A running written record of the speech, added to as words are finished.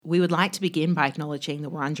We would like to begin by acknowledging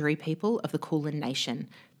the Wurundjeri people of the Kulin Nation,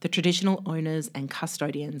 the traditional owners and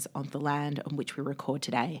custodians of the land on which we record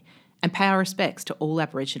today, and pay our respects to all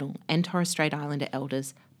Aboriginal and Torres Strait Islander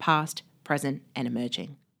elders, past, present and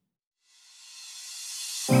emerging.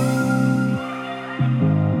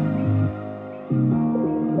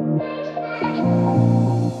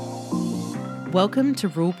 Welcome to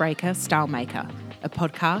Rule Breaker Style Maker, a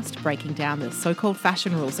podcast breaking down the so-called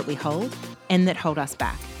fashion rules that we hold and that hold us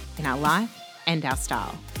back in our life and our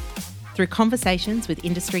style. Through conversations with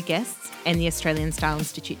industry guests and the Australian Style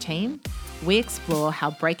Institute team, we explore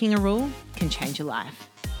how breaking a rule can change your life.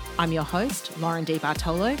 I'm your host, Lauren D.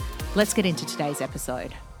 Bartolo. Let's get into today's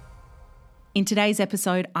episode. In today's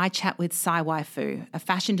episode, I chat with Sai-Wai, a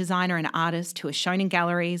fashion designer and artist who has shown in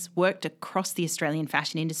galleries, worked across the Australian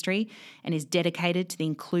fashion industry, and is dedicated to the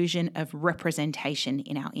inclusion of representation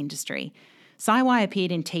in our industry. Sai-Wai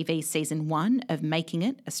appeared in TV's season 1 of Making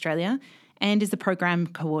It Australia and is the program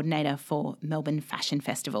coordinator for Melbourne Fashion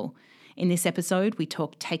Festival. In this episode, we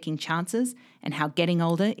talk taking chances and how getting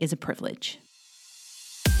older is a privilege.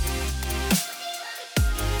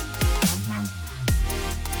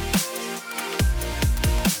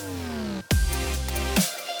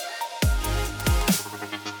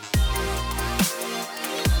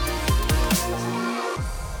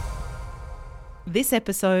 This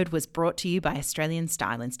episode was brought to you by Australian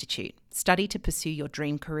Style Institute. Study to pursue your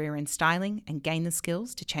dream career in styling and gain the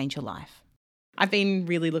skills to change your life. I've been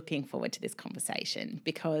really looking forward to this conversation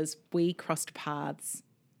because we crossed paths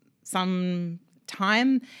some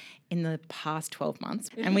time in the past 12 months.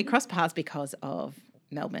 And we crossed paths because of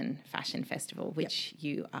Melbourne Fashion Festival, which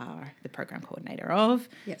you are the program coordinator of.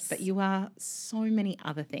 Yes. But you are so many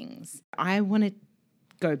other things. I want to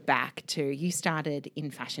go back to, you started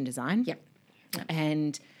in fashion design. Yep.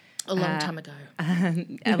 And a long time ago.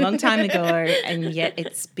 A long time ago, and yet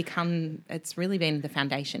it's really been the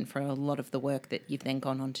foundation for a lot of the work that you've then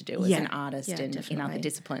gone on to do as an artist and definitely. in other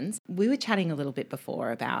disciplines. We were chatting a little bit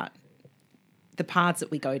before about the paths that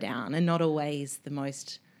we go down and not always the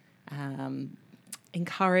most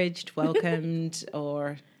encouraged, welcomed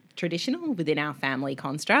or traditional within our family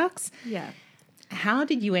constructs. Yeah. How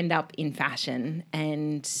did you end up in fashion,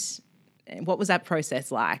 and what was that process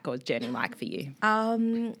like or journey like for you?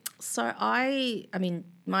 So I mean,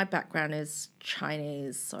 my background is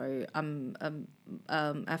Chinese, so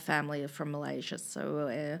our family are from Malaysia, so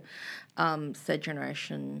we're third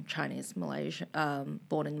generation Chinese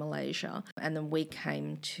born in Malaysia, and then we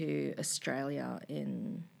came to Australia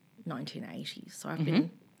in 1980. So I've been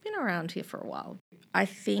around here for a while. I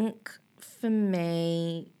think for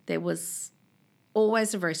me there was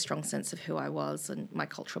always a very strong sense of who I was and my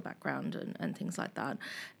cultural background and things like that.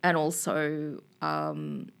 And also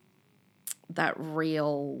that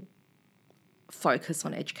real focus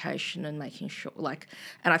on education and making sure,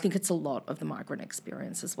 and I think it's a lot of the migrant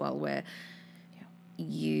experience as well, where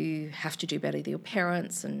you have to do better than your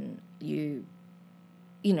parents, and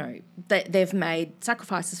they've made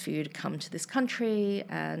sacrifices for you to come to this country,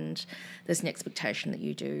 and there's an expectation that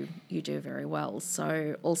you do very well.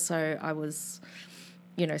 So also I was,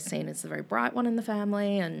 seen as the very bright one in the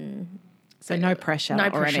family, and so no pressure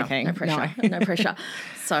or anything. No pressure. No pressure.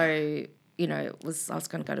 So, I was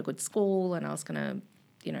going to go to good school, and I was going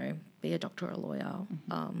to, be a doctor or a lawyer,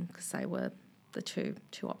 because they were the two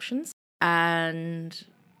options. And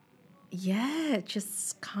it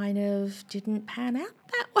just kind of didn't pan out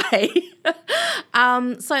that way.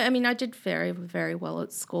 So, I mean, I did very, very well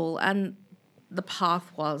at school, and the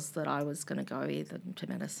path was that I was going to go either to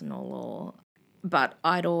medicine or law. But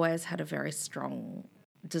I'd always had a very strong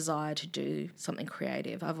desire to do something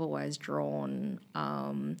creative. I've always drawn,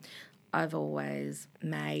 I've always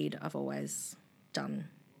made, I've always done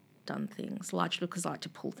things, largely because I like to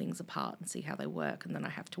pull things apart and see how they work, and then I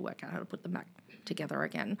have to work out how to put them back together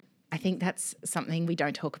again. I think that's something we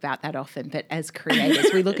don't talk about that often, but as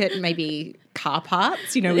creators, we look at maybe car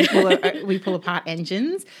parts, we pull apart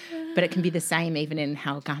engines, but it can be the same even in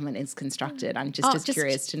how a garment is constructed. I'm just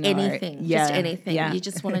curious to know. Anything. You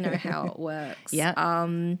just want to know how it works. Yeah.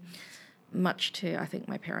 Much to, I think,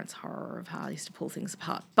 my parents' horror of how I used to pull things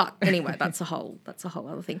apart. But anyway, that's a whole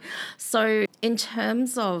other thing. So in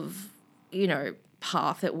terms of,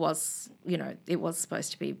 path, it was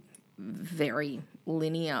supposed to be very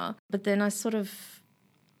linear. But then I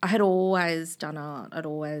had always done art. I'd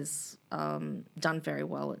always done very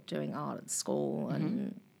well at doing art at school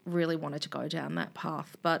and really wanted to go down that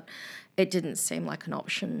path. But it didn't seem like an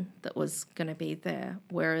option that was going to be there.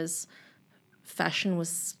 Whereas fashion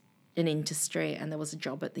was an industry and there was a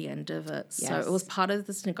job at the end of it. So Yes. it was part of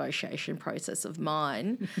this negotiation process of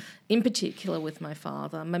mine, in particular with my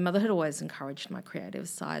father. My mother had always encouraged my creative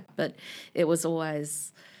side, but it was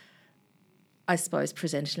always, I suppose,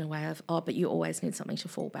 presented in a way of, but you always need something to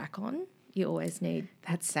fall back on. You always need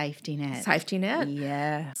that safety net.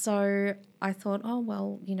 Yeah. So I thought,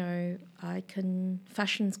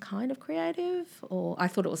 fashion's kind of creative, or I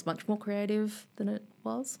thought it was much more creative than it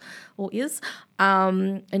was or is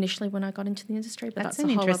initially when I got into the industry. But that's a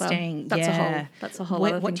whole interesting. That's a whole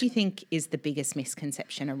other thing. What do you think is the biggest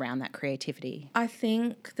misconception around that creativity? I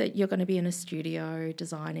think that you're going to be in a studio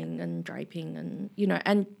designing and draping and,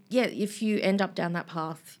 if you end up down that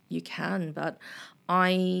path, you can. But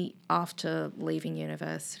I, after leaving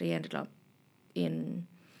university, ended up in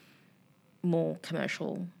more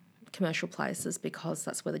commercial places because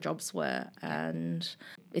that's where the jobs were, and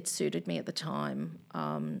it suited me at the time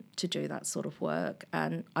to do that sort of work.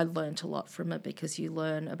 And I learned a lot from it because you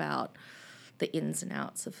learn about the ins and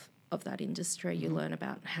outs of that industry. You learn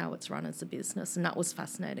about how it's run as a business, and that was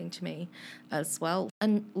fascinating to me as well.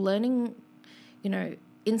 And learning,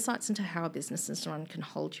 insights into how a business is run can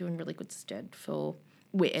hold you in really good stead for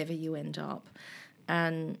wherever you end up.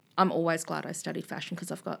 And I'm always glad I studied fashion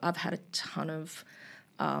because I've had a ton of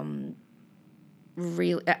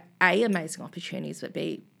real amazing opportunities, but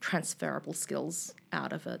B, transferable skills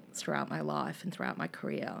out of it throughout my life and throughout my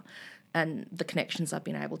career, and the connections I've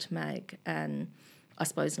been able to make, and I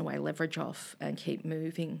suppose in a way leverage off and keep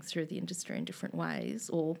moving through the industry in different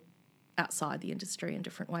ways, or outside the industry in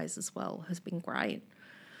different ways as well, has been great.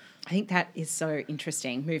 I think that is so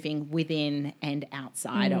interesting, moving within and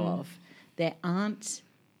outside of. There aren't,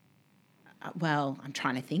 I'm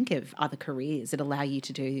trying to think of other careers that allow you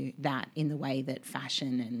to do that in the way that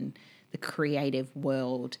fashion and the creative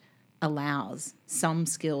world allows. Some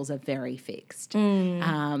skills are very fixed.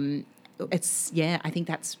 I think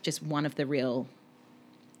that's just one of the real,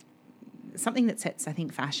 something that sets, I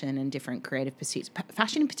think, fashion and different creative pursuits.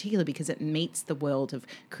 Fashion in particular, because it meets the world of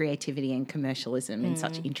creativity and commercialism in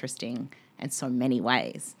such interesting and so many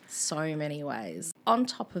ways. So many ways. On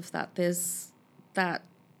top of that, there's that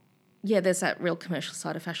real commercial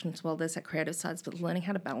side of fashion as well. There's that creative side, but learning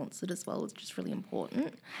how to balance it as well is just really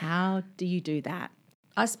important. How do you do that?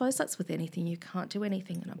 I suppose that's with anything. You can't do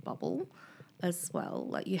anything in a bubble as well.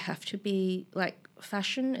 Like, you have to be, like,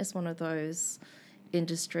 fashion is one of those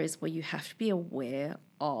industries where you have to be aware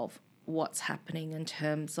of what's happening in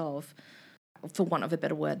terms of, for want of a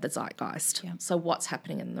better word, the zeitgeist. Yeah. So what's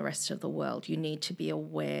happening in the rest of the world. You need to be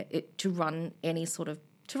aware to run any sort of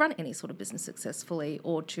business successfully,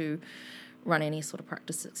 or to run any sort of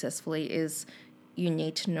practice successfully, is you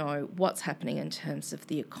need to know what's happening in terms of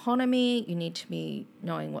the economy. You need to be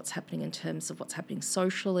knowing what's happening in terms of what's happening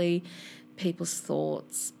socially, people's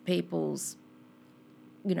thoughts, people's,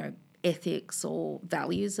 ethics or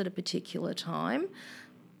values at a particular time.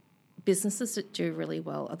 Businesses that do really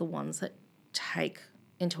well are the ones that take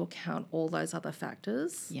into account all those other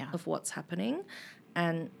factors of what's happening,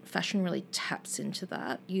 and fashion really taps into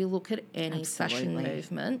that. You look at any fashion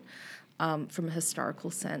movement from a historical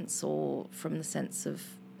sense, or from the sense of,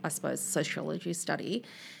 I suppose, sociology study,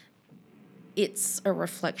 it's a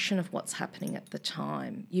reflection of what's happening at the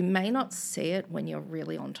time. You may not see it when you're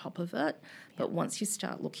really on top of it, but once you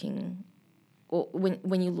start looking, or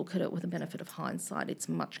when you look at it with the benefit of hindsight, it's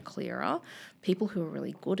much clearer. People who are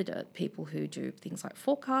really good at it, people who do things like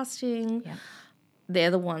forecasting,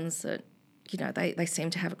 they're the ones that, they seem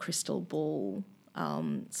to have a crystal ball.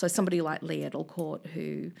 So somebody like Lee Edelcourt,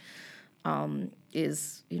 who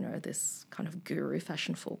is, this kind of guru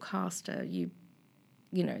fashion forecaster,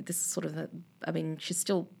 this is sort of she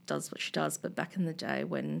still does what she does, but back in the day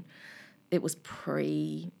when it was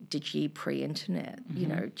pre-digi, pre-internet,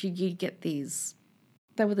 you get these,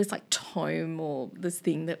 there were this like tome or this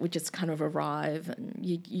thing that would just kind of arrive, and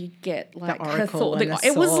you get like the oracle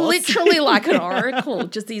it was literally like an oracle,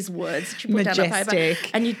 just these words that you put down on paper,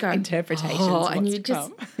 and you'd go interpretations, and you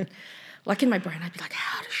just like in my brain I'd be like,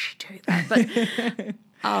 how does she do that? But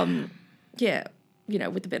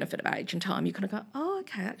with the benefit of age and time, you kind of go, oh,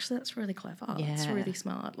 okay, actually that's really clever. It's really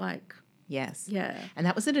smart. Like, yes. Yeah. And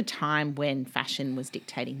that was at a time when fashion was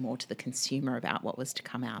dictating more to the consumer about what was to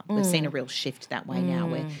come out. We've seen a real shift that way now,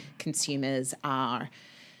 where consumers are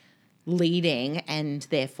leading, and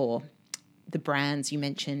therefore the brands, you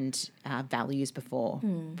mentioned values before,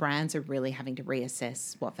 brands are really having to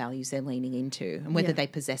reassess what values they're leaning into and whether they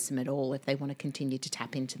possess them at all if they want to continue to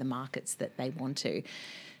tap into the markets that they want to.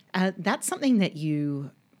 That's something that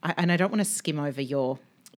and I don't want to skim over your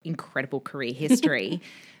incredible career history,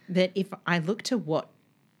 but if I look to what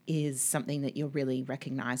is something that you're really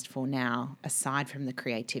recognised for now, aside from the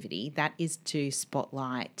creativity, that is to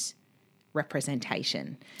spotlight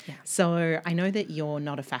representation. Yeah. So I know that you're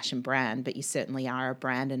not a fashion brand, but you certainly are a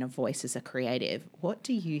brand and a voice as a creative. What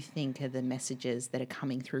do you think are the messages that are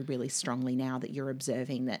coming through really strongly now that you're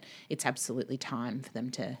observing that it's absolutely time for them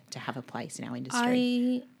to have a place in our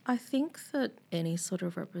industry? I think that any sort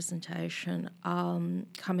of representation,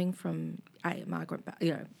 coming from a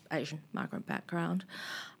Asian migrant background,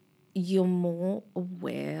 you're more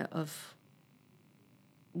aware of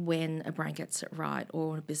when a brand gets it right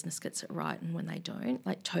or a business gets it right and when they don't.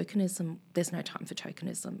 Like tokenism, there's no time for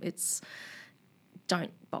tokenism. It's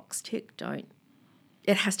don't box tick,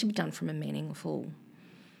 it has to be done from a meaningful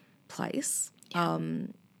place. Yeah.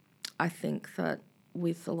 I think that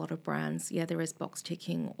with a lot of brands, there is box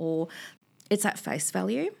ticking, or it's at face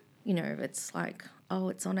value. It's like, oh,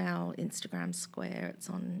 it's on our Instagram square, it's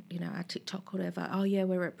on, our TikTok, whatever. Oh, yeah,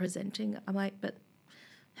 we're representing. I'm like, but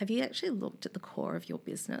have you actually looked at the core of your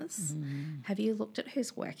business? Have you looked at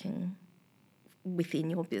who's working within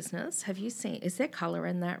your business? Have you seen, is there colour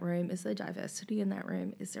in that room? Is there diversity in that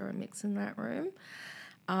room? Is there a mix in that room?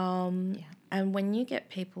 And when you get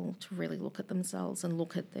people to really look at themselves and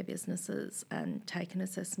look at their businesses and take an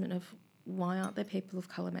assessment of why aren't there people of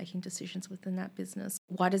colour making decisions within that business?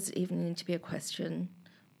 Why does it even need to be a question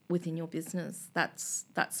within your business? That's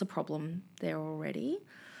the problem there already.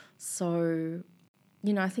 So,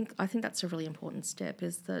 I think that's a really important step,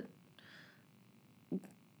 is that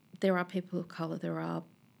there are people of colour, there are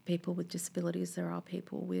people with disabilities, there are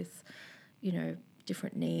people with,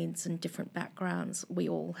 different needs and different backgrounds. We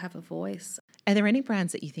all have a voice. Are there any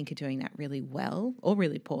brands that you think are doing that really well or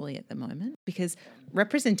really poorly at the moment? Because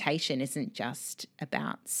representation isn't just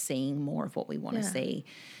about seeing more of what we want to see.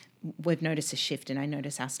 We've noticed a shift, and I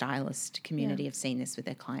notice our stylist community have seen this with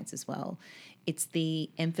their clients as well. It's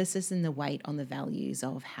the emphasis and the weight on the values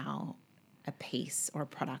of how a piece or a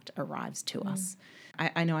product arrives to us.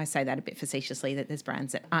 I know I say that a bit facetiously, that there's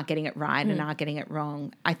brands that aren't getting it right and are getting it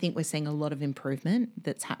wrong. I think we're seeing a lot of improvement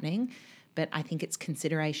that's happening, but I think it's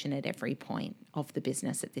consideration at every point of the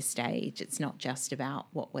business at this stage. It's not just about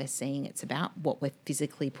what we're seeing, it's about what we're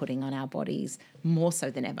physically putting on our bodies more so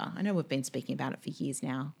than ever. I know we've been speaking about it for years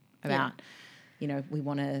now, about, we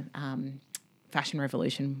want to... Fashion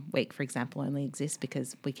Revolution Week, for example, only exists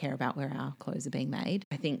because we care about where our clothes are being made.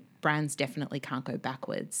 I think brands definitely can't go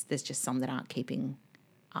backwards. There's just some that aren't keeping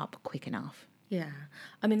up quick enough. Yeah.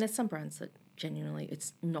 I mean, there's some brands that genuinely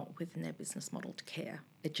it's not within their business model to care.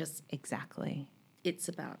 It just... Exactly. It's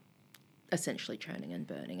about essentially churning and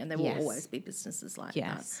burning, and there will always be businesses like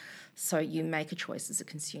that. So you make a choice as a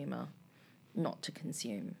consumer not to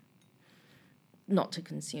consume, not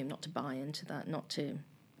to buy into that, not to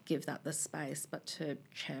give that the space, but to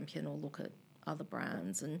champion or look at other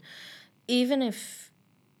brands. And even if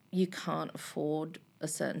you can't afford a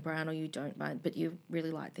certain brand or you don't buy it, but you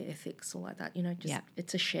really like the ethics or like that,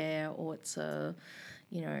 it's a share, or it's a,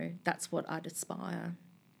 that's what I'd aspire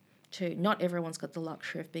to. Not everyone's got the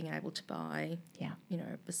luxury of being able to buy,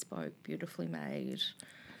 bespoke, beautifully made,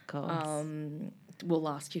 of course. Will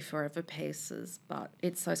last you forever pieces, but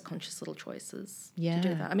it's those conscious little choices to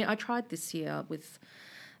do that. I mean, I tried this year with...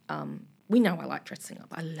 we know I like dressing up.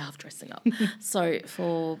 I love dressing up. So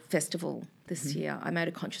for festival this year, I made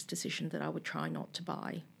a conscious decision that I would try not to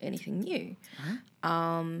buy anything new.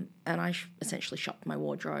 And I essentially shopped my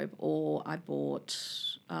wardrobe, or I bought,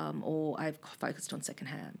 or I've focused on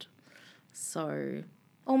secondhand. So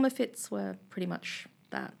all my fits were pretty much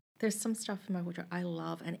that. There's some stuff in my wardrobe I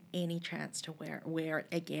love, and any chance to wear it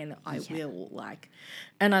again, I will like.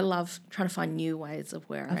 And I love trying to find new ways of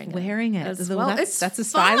wearing it as well. That's a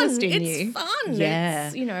stylist in you. It's fun.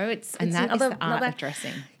 Yeah. It's that another, is the art of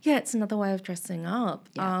dressing. Yeah, it's another way of dressing up.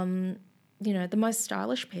 Yeah. The most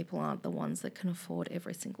stylish people aren't the ones that can afford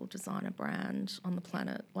every single designer brand on the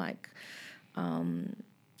planet. Like, money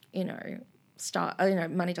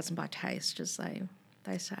doesn't buy taste, as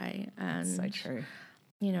they say. And that's so true.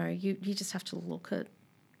 You just have to look at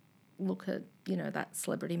that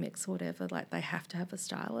celebrity mix or whatever. Like, they have to have a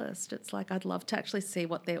stylist. It's like, I'd love to actually see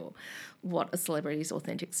what a celebrity's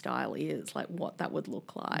authentic style is, like what that would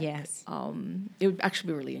look like. Yes. It would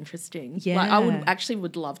actually be really interesting. Yeah. Like, I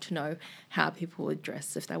would love to know how people would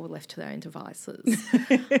dress if they were left to their own devices.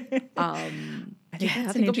 I think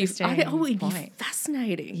that's an interesting point. It would be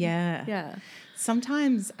fascinating. Yeah. Yeah.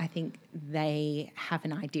 Sometimes I think they have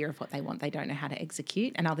an idea of what they want. They don't know how to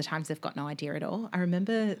execute, and other times they've got no idea at all. I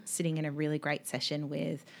remember sitting in a really great session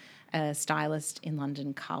with a stylist in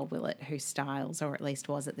London, Carl Willett, who styles, or at least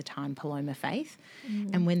was at the time, Paloma Faith.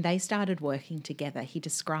 And when they started working together, he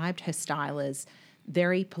described her style as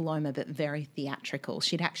very Paloma, but very theatrical.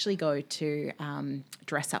 She'd actually go to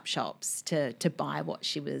dress-up shops to buy what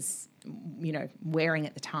she was, wearing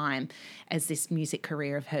at the time as this music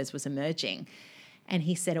career of hers was emerging. And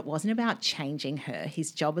he said it wasn't about changing her.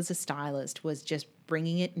 His job as a stylist was just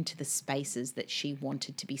bringing it into the spaces that she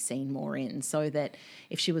wanted to be seen more in, so that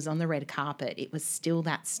if she was on the red carpet, it was still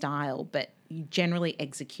that style, but generally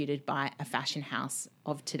executed by a fashion house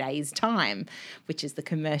of today's time, which is the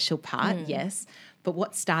commercial part, yes. But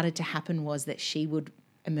what started to happen was that she would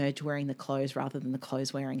emerge wearing the clothes rather than the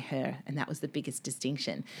clothes wearing her, and that was the biggest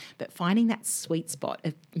distinction. But finding that sweet spot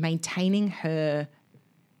of maintaining her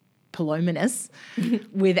Palomaness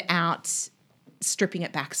without stripping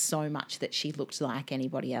it back so much that she looked like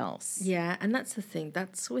anybody else. Yeah, and that's the thing.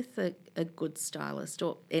 That's with a good stylist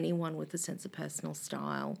or anyone with a sense of personal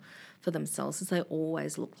style for themselves, is they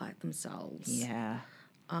always look like themselves. Yeah.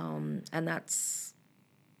 And that's,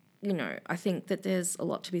 I think that there's a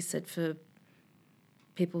lot to be said for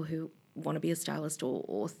people who want to be a stylist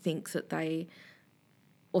or think that they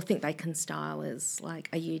can style as, like,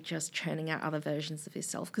 are you just churning out other versions of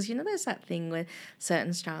yourself? Because, there's that thing where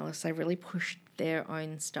certain stylists, they really push their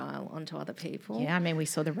own style onto other people. Yeah, I mean, we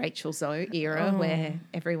saw the Rachel Zoe era where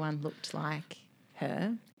everyone looked like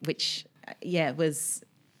her, which, was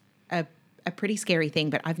a pretty scary thing.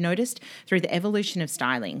 But I've noticed through the evolution of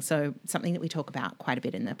styling, so something that we talk about quite a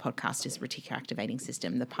bit in the podcast is reticular activating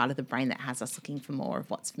system, the part of the brain that has us looking for more of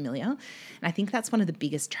what's familiar. And I think that's one of the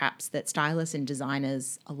biggest traps that stylists and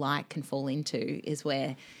designers alike can fall into, is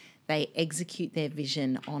where they execute their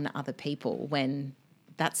vision on other people, when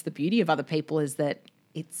that's the beauty of other people, is that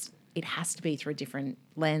it has to be through a different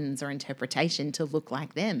lens or interpretation to look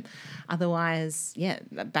like them. Otherwise,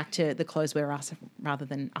 back to the clothes wear us rather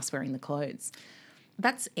than us wearing the clothes.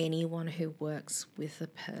 That's anyone who works with a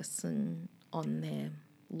person on their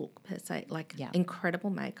look per se. Like, incredible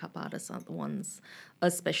makeup artists aren't the ones,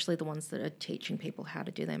 especially the ones that are teaching people how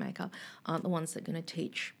to do their makeup, aren't the ones that are going to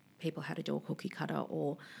teach people how to do a cookie cutter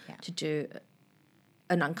or to do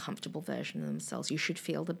an uncomfortable version of themselves. You should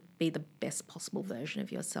be the best possible version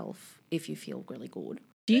of yourself if you feel really good.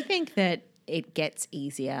 Do you think that it gets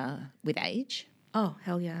easier with age? Oh,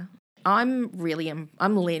 hell yeah. I'm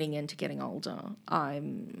leaning into getting older.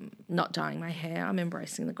 I'm not dyeing my hair. I'm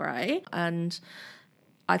embracing the grey. And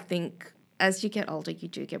I think as you get older, you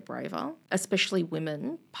do get braver, especially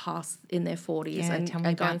women past in their 40s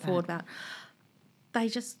and going forward.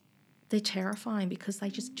 They're terrifying because they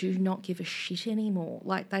just do not give a shit anymore.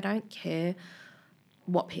 Like, they don't care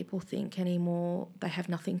what people think anymore. They have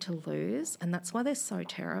nothing to lose, and that's why they're so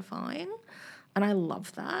terrifying. And I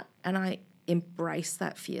love that, and I embrace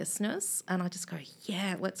that fierceness, and I just go,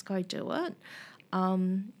 yeah, let's go do it.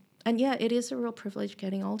 And it is a real privilege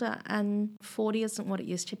getting older, and 40 isn't what it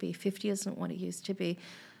used to be. 50 isn't what it used to be.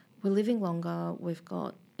 We're living longer. We've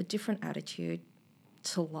got a different attitude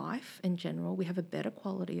to life in general. We have a better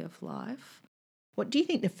quality of life. What do you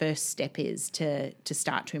think the first step is to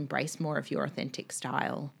start to embrace more of your authentic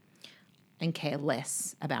style and care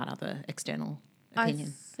less about other external opinion?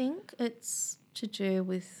 I think it's to do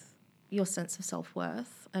with your sense of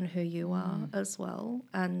self-worth and who you are as well,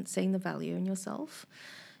 and seeing the value in yourself.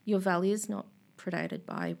 Your value is not predated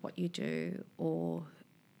by what you do or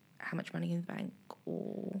how much money in the bank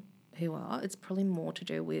or who you are. It's probably more to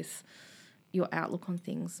do with your outlook on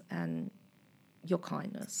things and your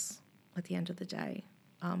kindness at the end of the day.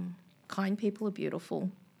 Kind people are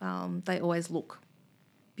beautiful. They always look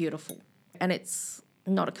beautiful. And it's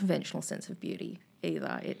not a conventional sense of beauty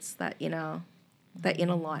either. It's that inner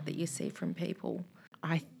light that you see from people.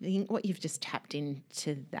 I think what you've just tapped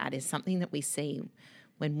into that is something that we see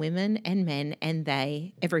when women and men and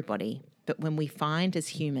everybody, but when we find as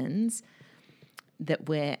humans that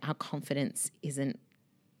our confidence isn't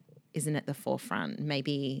at the forefront,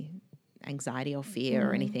 maybe anxiety or fear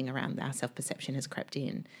or anything around our self-perception has crept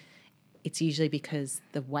in, it's usually because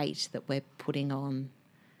the weight that we're putting on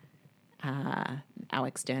our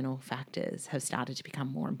external factors have started to become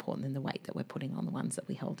more important than the weight that we're putting on the ones that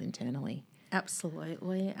we hold internally.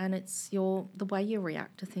 Absolutely. And it's the way you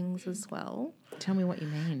react to things as well. Tell me what you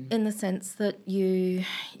mean. In the sense that you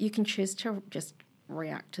can choose to just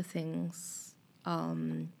react to things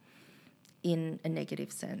in a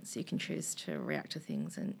negative sense. You can choose to react to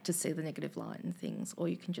things and to see the negative light in things, or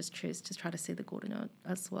you can just choose to try to see the good in it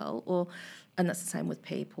as well. And that's the same with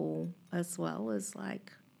people as well, as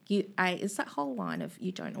like, it's that whole line of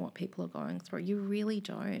you don't know what people are going through. You really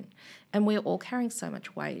don't. And we're all carrying so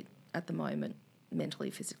much weight at the moment, mentally,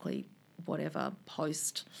 physically, whatever,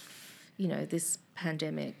 post, this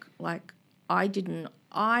pandemic. Like, I didn't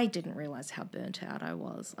realise how burnt out I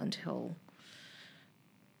was until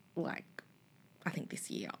like, I think this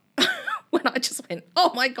year when I just went,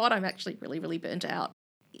 oh my God, I'm actually really, really burnt out.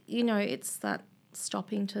 You know, it's that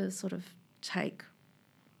stopping to sort of take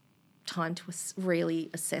time to really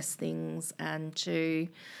assess things and to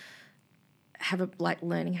have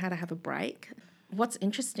learning how to have a break. What's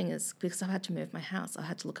interesting is because I've had to move my house, I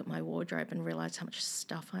had to look at my wardrobe and realise how much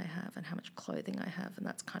stuff I have and how much clothing I have, and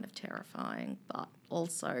that's kind of terrifying. But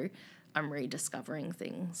also I'm rediscovering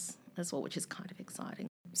things as well, which is kind of exciting.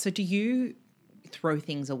 So do you throw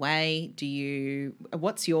things away?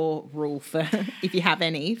 What's your rule for, if you have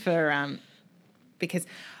any, for because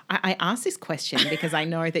I ask this question because I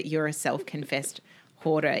know that you're a self-confessed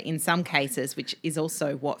hoarder in some cases, which is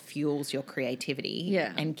also what fuels your creativity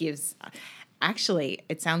and gives... Actually,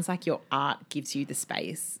 it sounds like your art gives you the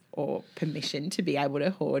space or permission to be able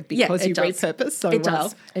to hoard because you repurpose so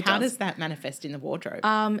well. How does that manifest in the wardrobe?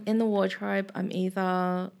 In the wardrobe,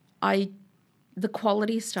 the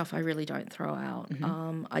quality stuff I really don't throw out.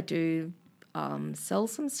 I do sell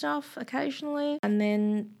some stuff occasionally, and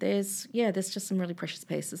then there's just some really precious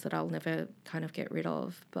pieces that I'll never kind of get rid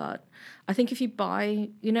of. But I think if you buy,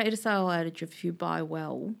 it is our adage, if you buy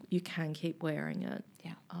well, you can keep wearing it.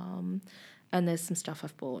 Yeah. And there's some stuff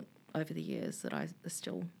I've bought over the years that I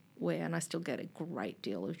still wear, and I still get a great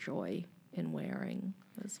deal of joy in wearing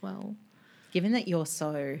as well. Given that you're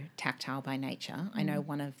so tactile by nature, I know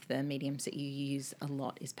one of the mediums that you use a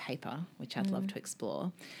lot is paper, which I'd love to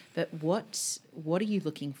explore. But what are you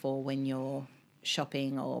looking for when you're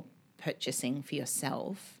shopping or purchasing for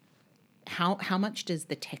yourself? How much does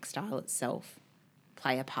the textile itself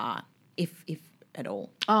play a part, if at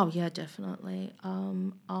all? Oh, yeah, definitely.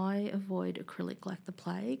 I avoid acrylic like the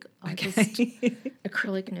plague.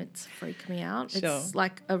 Acrylic knits freak me out. Sure. It's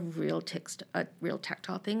like a real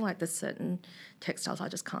tactile thing. Like there's certain textiles I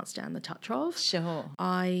just can't stand the touch of. Sure.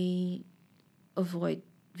 I avoid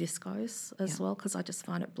viscose as well because I just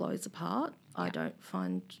find it blows apart. Yeah. I don't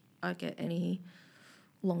find I get any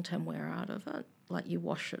long-term wear out of it. Like you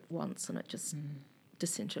wash it once and it just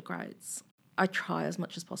disintegrates. I try as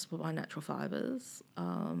much as possible by natural fibres.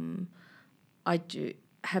 I do.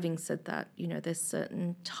 Having said that, there's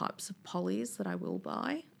certain types of polys that I will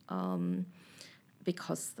buy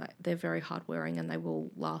because they're very hard wearing and they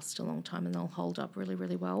will last a long time and they'll hold up really,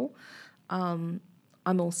 really well. I'm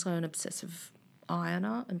also an obsessive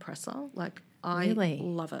ironer and presser. Like I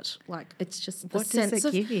love it. Like it's just what does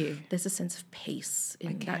it give you? There's a sense of peace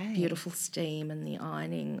in that beautiful steam and the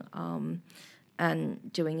ironing.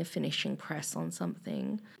 And doing a finishing press on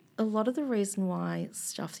something. A lot of the reason why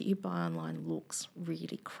stuff that you buy online looks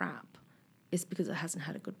really crap is because it hasn't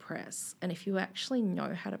had a good press. And if you actually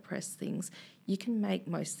know how to press things, you can make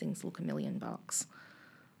most things look $1 million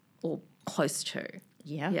or close to.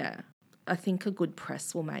 Yeah. Yeah. I think a good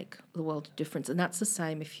press will make the world of difference. And that's the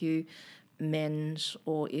same if you mend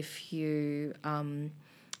or if you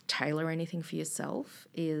tailor anything for yourself,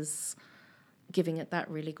 is giving it that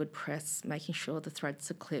really good press, making sure the threads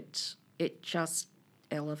are clipped. It just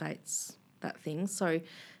elevates that thing. So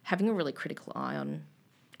having a really critical eye on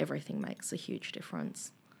everything makes a huge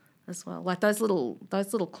difference as well. Like those little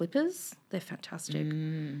clippers, they're fantastic.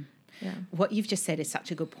 Yeah. What you've just said is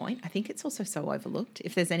such a good point. I think it's also so overlooked.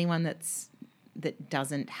 If there's anyone that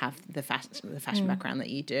doesn't have the fashion background that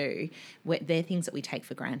you do, they're things that we take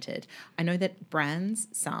for granted. I know that brands,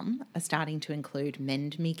 some, are starting to include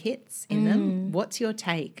Mend Me kits in them. What's your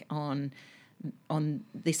take on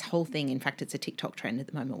this whole thing? In fact, it's a TikTok trend at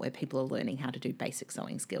the moment where people are learning how to do basic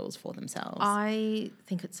sewing skills for themselves. I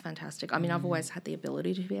think it's fantastic. I mean, I've always had the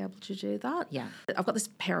ability to be able to do that. Yeah. I've got this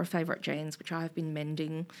pair of favourite jeans, which I've been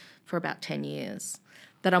mending for about 10 years,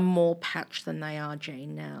 that are more patch than they are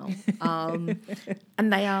jean now.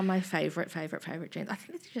 And they are my favourite jeans. I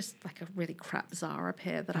think it's just like a really crap Zara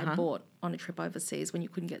pair that I bought on a trip overseas when you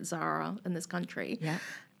couldn't get Zara in this country. Yeah.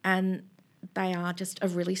 And they are just a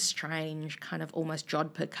really strange kind of almost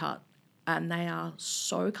jodhpur cut, and they are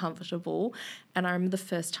so comfortable. And I remember the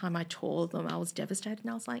first time I tore them, I was devastated,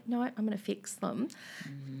 and I was like, no, I'm going to fix them.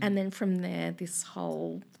 And then from there, this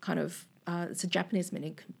whole kind of it's a Japanese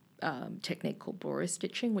technique called boro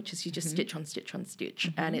stitching, which is you just stitch on stitch on stitch,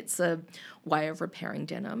 and it's a way of repairing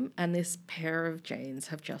denim. And this pair of jeans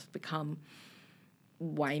have just become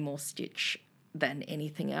way more stitch than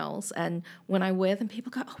anything else. And when I wear them, people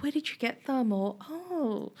go, oh, where did you get them? Or,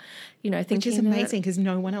 oh, thinking, which is amazing because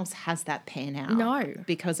no one else has that pair now. No.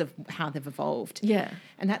 Because of how they've evolved. Yeah.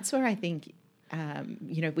 And that's where I think,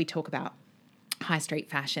 we talk about high street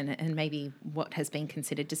fashion and maybe what has been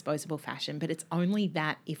considered disposable fashion, but it's only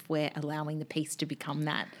that if we're allowing the piece to become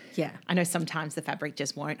that. Yeah. I know sometimes the fabric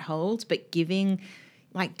just won't hold, but giving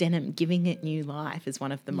like denim, giving it new life is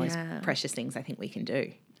one of the most Yeah. precious things I think we can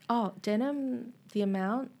do. Oh, denim, the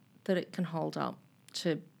amount that it can hold up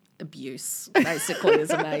to abuse basically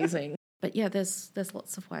is amazing. But yeah, there's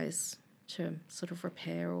lots of ways to sort of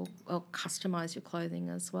repair or customise your clothing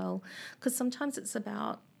as well. Because sometimes it's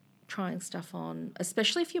about trying stuff on,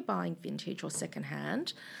 especially if you're buying vintage or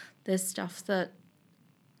secondhand. There's stuff that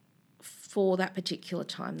for that particular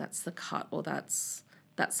time, that's the cut or that's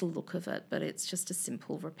the look of it, but it's just a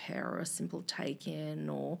simple repair or a simple take in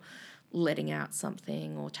or letting out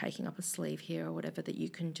something or taking up a sleeve here or whatever that you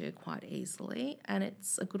can do quite easily. And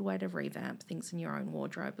it's a good way to revamp things in your own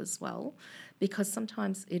wardrobe as well, because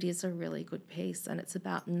sometimes it is a really good piece and it's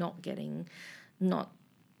about not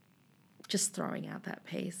just throwing out that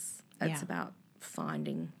piece. It's about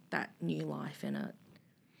finding that new life in it.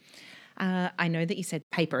 I know that you said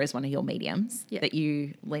paper is one of your mediums that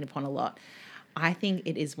you lean upon a lot. I think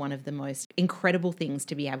it is one of the most incredible things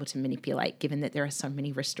to be able to manipulate, given that there are so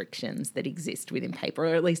many restrictions that exist within paper,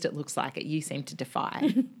 or at least it looks like it. You seem to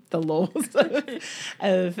defy the laws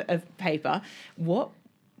of paper. What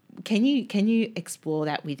can you explore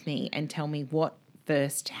that with me and tell me what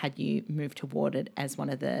first had you moved toward it as one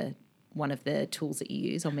of the tools that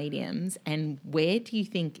you use or mediums, and where do you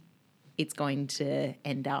think it's going to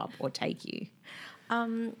end up or take you?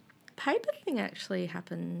 Paper thing actually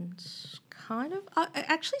happened it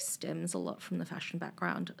actually stems a lot from the fashion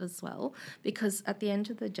background as well, because at the end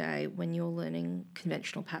of the day, when you're learning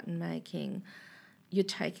conventional pattern making, you're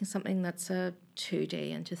taking something that's a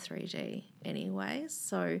 2D into 3D anyway.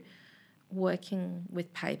 So working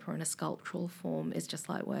with paper in a sculptural form is just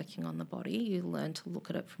like working on the body. You learn to look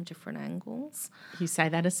at it from different angles. You say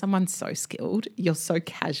that as someone so skilled. You're so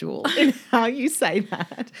casual in how you say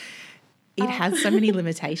that. It has so many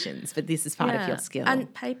limitations, but this is part of your skill.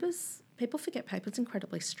 And people forget paper's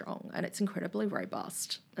incredibly strong and it's incredibly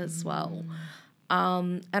robust as well.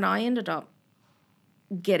 And I ended up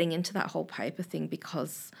getting into that whole paper thing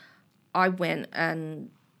because I went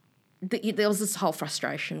and there was this whole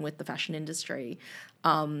frustration with the fashion industry.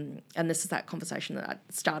 And this is that conversation that I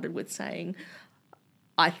started with saying,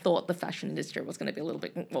 I thought the fashion industry was going to be a little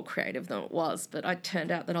bit more creative than it was, but it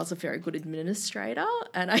turned out that I was a very good administrator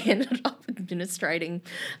and I ended up administrating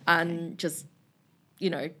and just,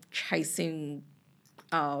 chasing,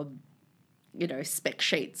 spec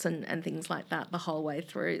sheets and things like that the whole way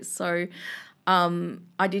through. So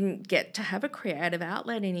I didn't get to have a creative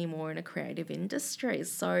outlet anymore in a creative industry.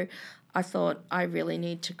 So I thought I really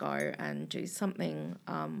need to go and do something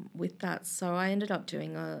with that. So I ended up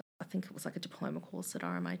doing I think it was like a diploma course at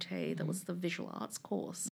RMIT that was the visual arts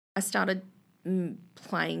course. I started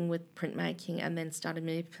playing with printmaking and then started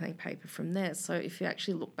manipulating paper from there. So if you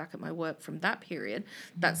actually look back at my work from that period,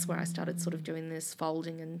 that's where I started sort of doing this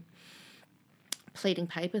folding and pleating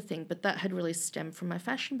paper thing. But that had really stemmed from my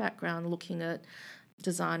fashion background, looking at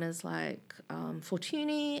designers like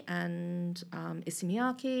Fortuny and Issey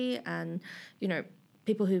Miyake and,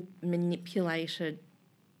 people who manipulated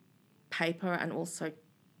paper and also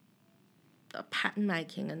pattern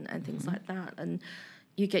making and things like that. And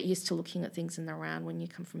you get used to looking at things in the round when you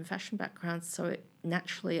come from a fashion background. So it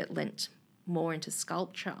lent more into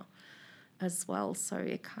sculpture as well. So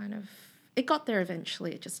it got there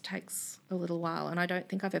eventually. It just takes a little while. And I don't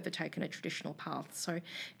think I've ever taken a traditional path. So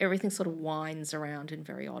everything sort of winds around in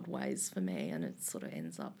very odd ways for me. And it sort of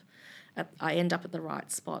I end up at the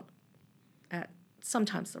right spot at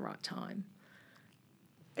sometimes the right time.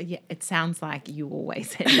 Yeah, it sounds like you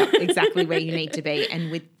always end up exactly where you need to be and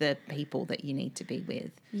with the people that you need to be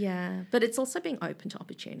with. Yeah, but it's also being open to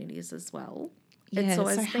opportunities as well. Yeah, it's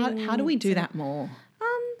always how do we do that more?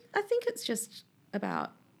 I think it's just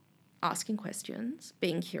about asking questions,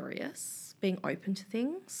 being curious, being open to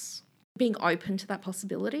things, being open to that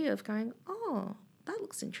possibility of going, oh, that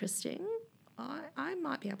looks interesting. I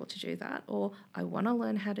might be able to do that, or I want to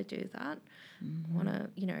learn how to do that. I want to,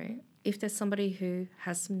 if there's somebody who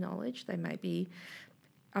has some knowledge,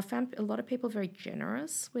 I found a lot of people very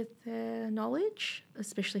generous with their knowledge,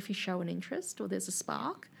 especially if you show an interest or there's a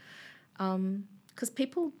spark, because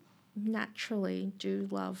people naturally do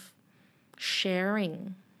love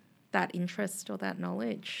sharing that interest or that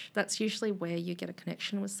knowledge. That's usually where you get a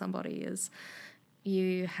connection with somebody, is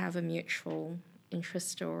you have a mutual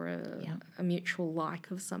interest or a mutual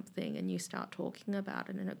like of something and you start talking about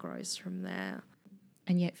it and it grows from there.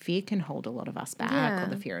 And yet fear can hold a lot of us back, or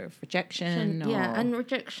the fear of rejection. And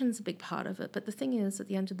rejection's a big part of it. But the thing is, at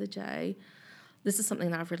the end of the day, this is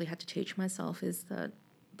something that I've really had to teach myself, is that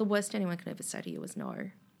the worst anyone can ever say to you is no.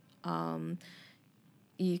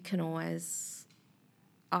 You can always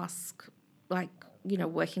ask like, you know,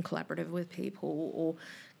 working collaborative with people or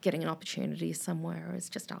getting an opportunity somewhere is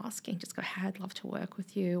just asking, just go, hey, I'd love to work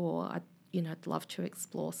with you, or I'd love to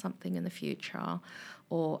explore something in the future,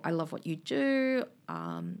 or I love what you do.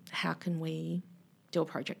 How can we do a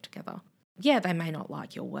project together? Yeah, they may not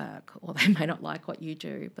like your work or they may not like what you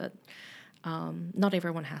do, but not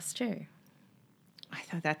everyone has to. I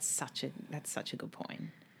thought that's such a good point.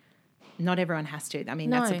 Not everyone has to. I mean,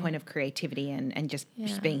 No. that's the point of creativity and just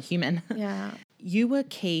being human. Yeah. You were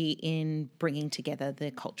key in bringing together the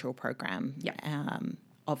cultural program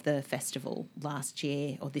of the festival last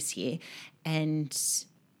year or this year, and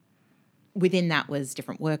within that was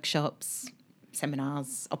different workshops,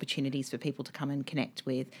 seminars, opportunities for people to come and connect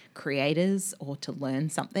with creators or to learn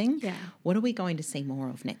something. Yeah. What are we going to see more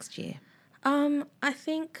of next year? I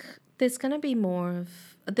think there's going to be more of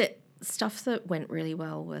the stuff that went really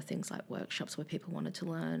well were things like workshops where people wanted to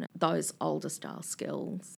learn those older style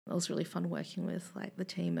skills. It was really fun working with like the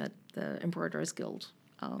team at the Embroiderers Guild.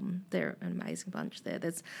 They're an amazing bunch there.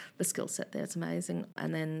 There's the skill set there's amazing.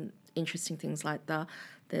 And then interesting things like the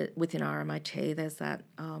within RMIT, there's that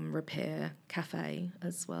repair cafe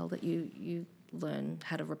as well that you learn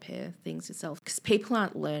how to repair things yourself. Because people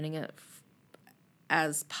aren't learning it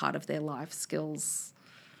as part of their life skills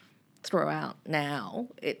throughout now.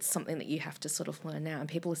 It's something that you have to sort of learn now, and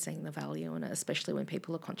people are seeing the value in it, especially when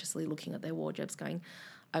people are consciously looking at their wardrobes going,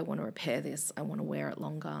 I want to repair this, I want to wear it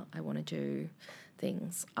longer, I want to do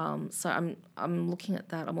things. So I'm looking at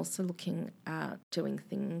that. I'm also looking at doing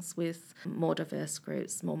things with more diverse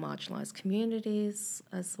groups, more marginalised communities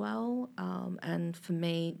as well. And for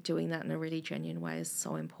me, doing that in a really genuine way is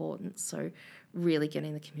so important. So really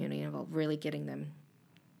getting the community involved, really getting them,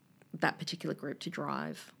 that particular group to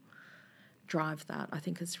drive that, I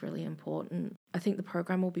think is really important. I think the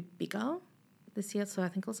program will be bigger this year, so I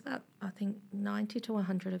think it was about 90 to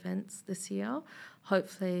 100 events this year.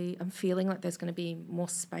 Hopefully, I'm feeling like there's going to be more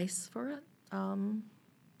space for it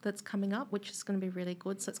that's coming up, which is going to be really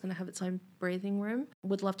good. So it's going to have its own breathing room.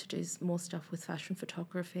 Would love to do more stuff with fashion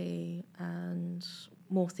photography and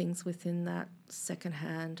more things within that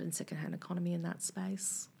secondhand economy in that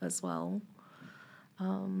space as well.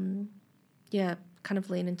 Kind of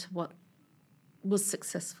lean into what was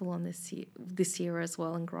successful on this year as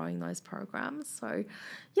well, and growing those programs. So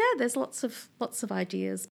there's lots of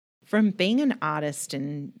ideas. From being an artist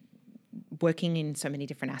and working in so many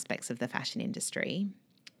different aspects of the fashion industry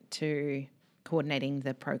to coordinating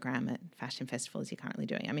the program at Fashion Festival as you're currently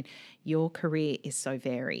doing, I mean, your career is so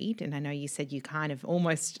varied, and I know you said you kind of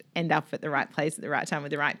almost end up at the right place at the right time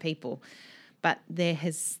with the right people, but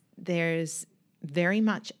there's very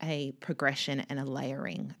much a progression and a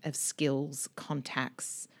layering of skills,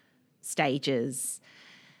 contacts, stages.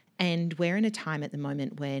 And we're in a time at the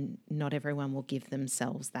moment where not everyone will give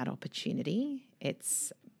themselves that opportunity.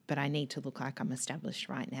 But I need to look like I'm established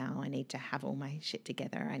right now. I need to have all my shit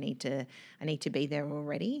together. I need to be there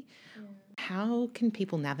already. Yeah. How can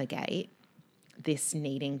people navigate this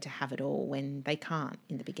needing to have it all when they can't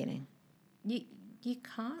in the beginning? You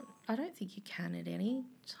can't. I don't think you can at any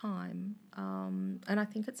time. And I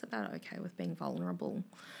think it's about okay with being vulnerable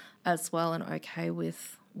as well, and okay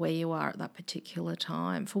with where you are at that particular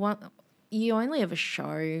time. For one, you only have a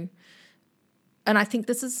show. And I think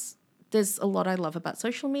there's a lot I love about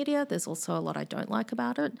social media. There's also a lot I don't like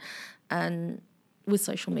about it. And with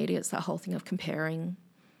social media, it's that whole thing of comparing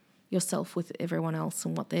yourself with everyone else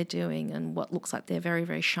and what they're doing and what looks like their very,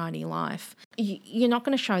 very shiny life. You're not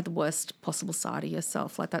going to show the worst possible side of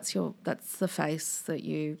yourself. Like that's the face that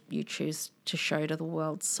you choose to show to the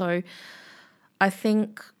world. So I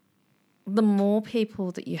think the more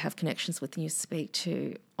people that you have connections with and you speak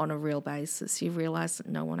to on a real basis, you realise that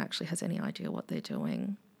no one actually has any idea what they're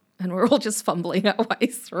doing. And we're all just fumbling our way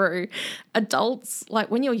through. Adults, like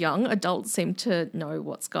when you're young, adults seem to know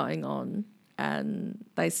what's going on, and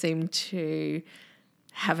they seem to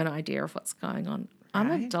have an idea of what's going on. Right.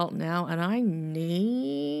 I'm an adult now, and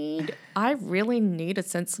I really need a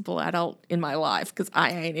sensible adult in my life because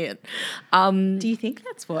I ain't it. Do you think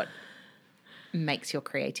that's what makes your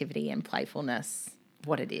creativity and playfulness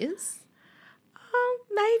what it is?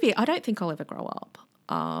 Maybe. I don't think I'll ever grow up.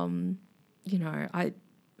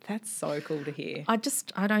 That's so cool to hear. I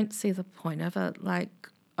don't see the point of it.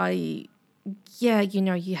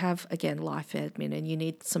 You have, again, life admin and you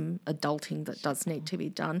need some adulting that does need to be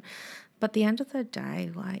done. But at the end of the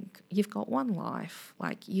day, you've got one life.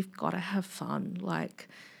 You've got to have fun.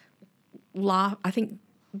 Laugh. I think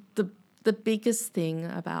the biggest thing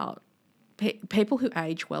about people who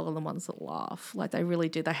age well are the ones that laugh. They really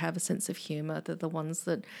do. They have a sense of humour. They're the ones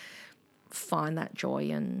that find that joy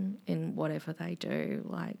in whatever they do.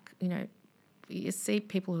 you see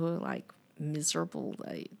people who are like miserable,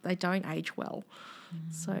 they don't age well.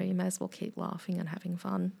 So you may as well keep laughing and having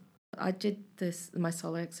fun. I did my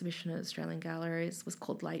solo exhibition at Australian Galleries was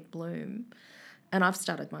called Late Bloom, and I've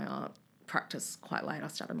started my art practice quite late. I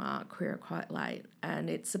started my art career quite late, and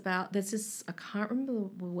it's about, there's this, I can't remember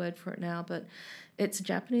the word for it now, but it's a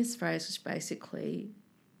Japanese phrase which basically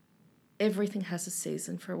everything has a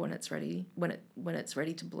season for when it's ready, when it's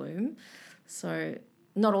ready to bloom. So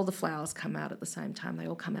not all the flowers come out at the same time, they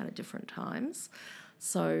all come out at different times.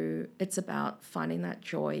 So it's about finding that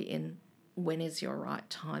joy in when is your right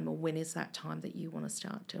time, or when is that time that you want to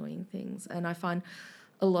start doing things. And I find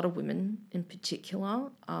a lot of women in particular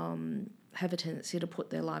have a tendency to put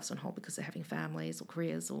their lives on hold because they're having families or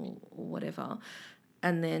careers or whatever.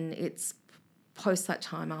 And then it's post that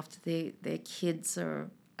time after their kids are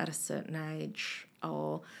at a certain age,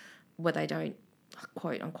 or where they don't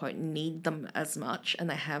quote unquote need them as much, and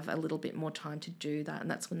they have a little bit more time to do that, and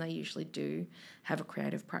that's when they usually do have a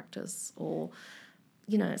creative practice. Or,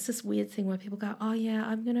 you know, it's this weird thing where people go, oh yeah,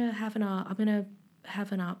 I'm gonna have an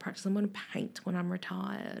art practice, I'm gonna paint when I'm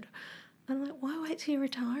retired. And I'm like, why wait till you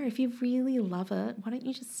retire? If you really love it, why don't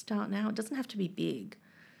you just start now? It doesn't have to be big.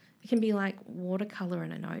 It can be like watercolor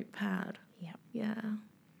and a notepad. Yeah,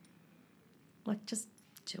 like just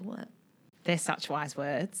do it. They're such wise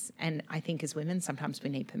words, and I think as women sometimes we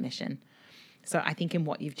need permission. So I think in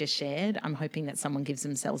what you've just shared, I'm hoping that someone gives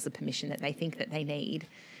themselves the permission that they think that they need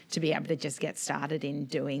to be able to just get started in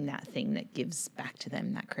doing that thing that gives back to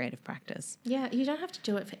them, that creative practice. Yeah, you don't have to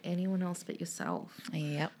do it for anyone else but yourself.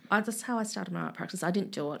 Yep. That's how I started my art practice. I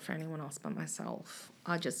didn't do it for anyone else but myself.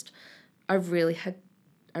 I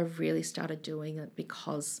really started doing it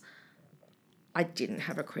because I didn't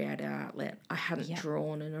have a creative outlet. I hadn't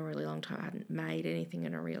drawn in a really long time. I hadn't made anything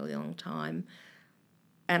in a really long time.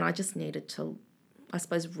 And I just needed to, I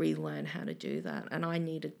suppose, relearn how to do that.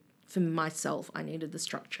 And for myself, I needed the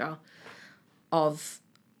structure of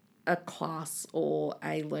a class or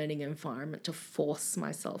a learning environment to force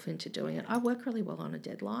myself into doing it. I work really well on a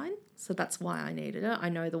deadline, so that's why I needed it. I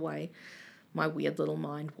know the way my weird little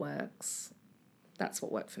mind works. That's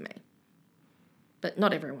what worked for me. But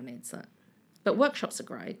not everyone needs that. But workshops are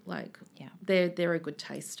great. Like, they're a good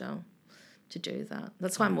taster to do that.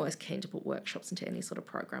 That's why I'm always keen to put workshops into any sort of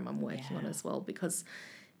program I'm working on as well, because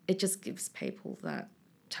it just gives people that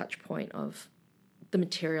touch point of the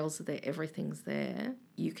materials are there, everything's there.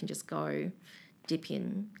 You can just go dip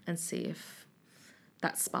in and see if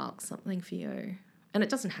that sparks something for you. And it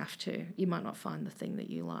doesn't have to. You might not find the thing that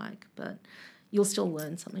you like, but you'll still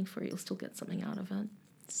learn something for it. You'll still get something out of it.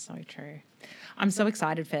 So true. I'm so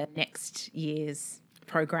excited for next year's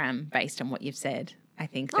program based on what you've said. I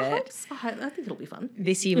think I think it'll be fun.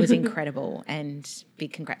 This year was incredible, and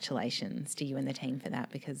big congratulations to you and the team for that,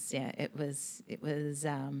 because it was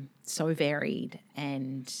so varied,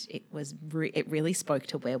 and it really spoke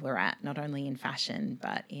to where we're at, not only in fashion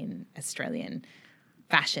but in Australian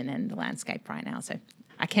fashion and the landscape right now. So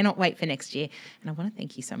I cannot wait for next year, and I want to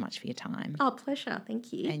thank you so much for your time. Oh, pleasure.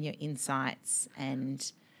 Thank you. And your insights,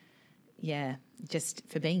 and just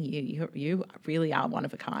for being you. You really are one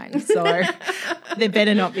of a kind. So there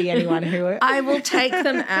better not be anyone who... I will take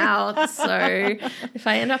them out. So if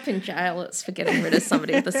I end up in jail, it's for getting rid of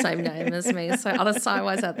somebody with the same name as me. So other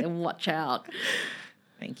Sai-Wais out there, watch out.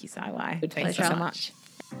 Thank you, Sai-Wai. Thank you so much.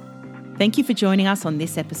 Thank you for joining us on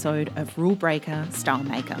this episode of Rule Breaker, Style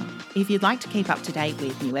Maker. If you'd like to keep up to date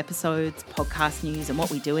with new episodes, podcast news and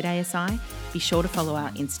what we do at ASI, be sure to follow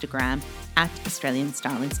our Instagram at Australian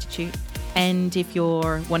Style Institute. And if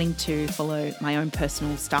you're wanting to follow my own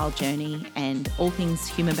personal style journey and all things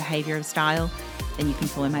human behaviour of style, then you can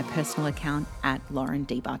follow my personal account at Lauren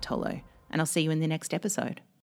D. Bartolo. And I'll see you in the next episode.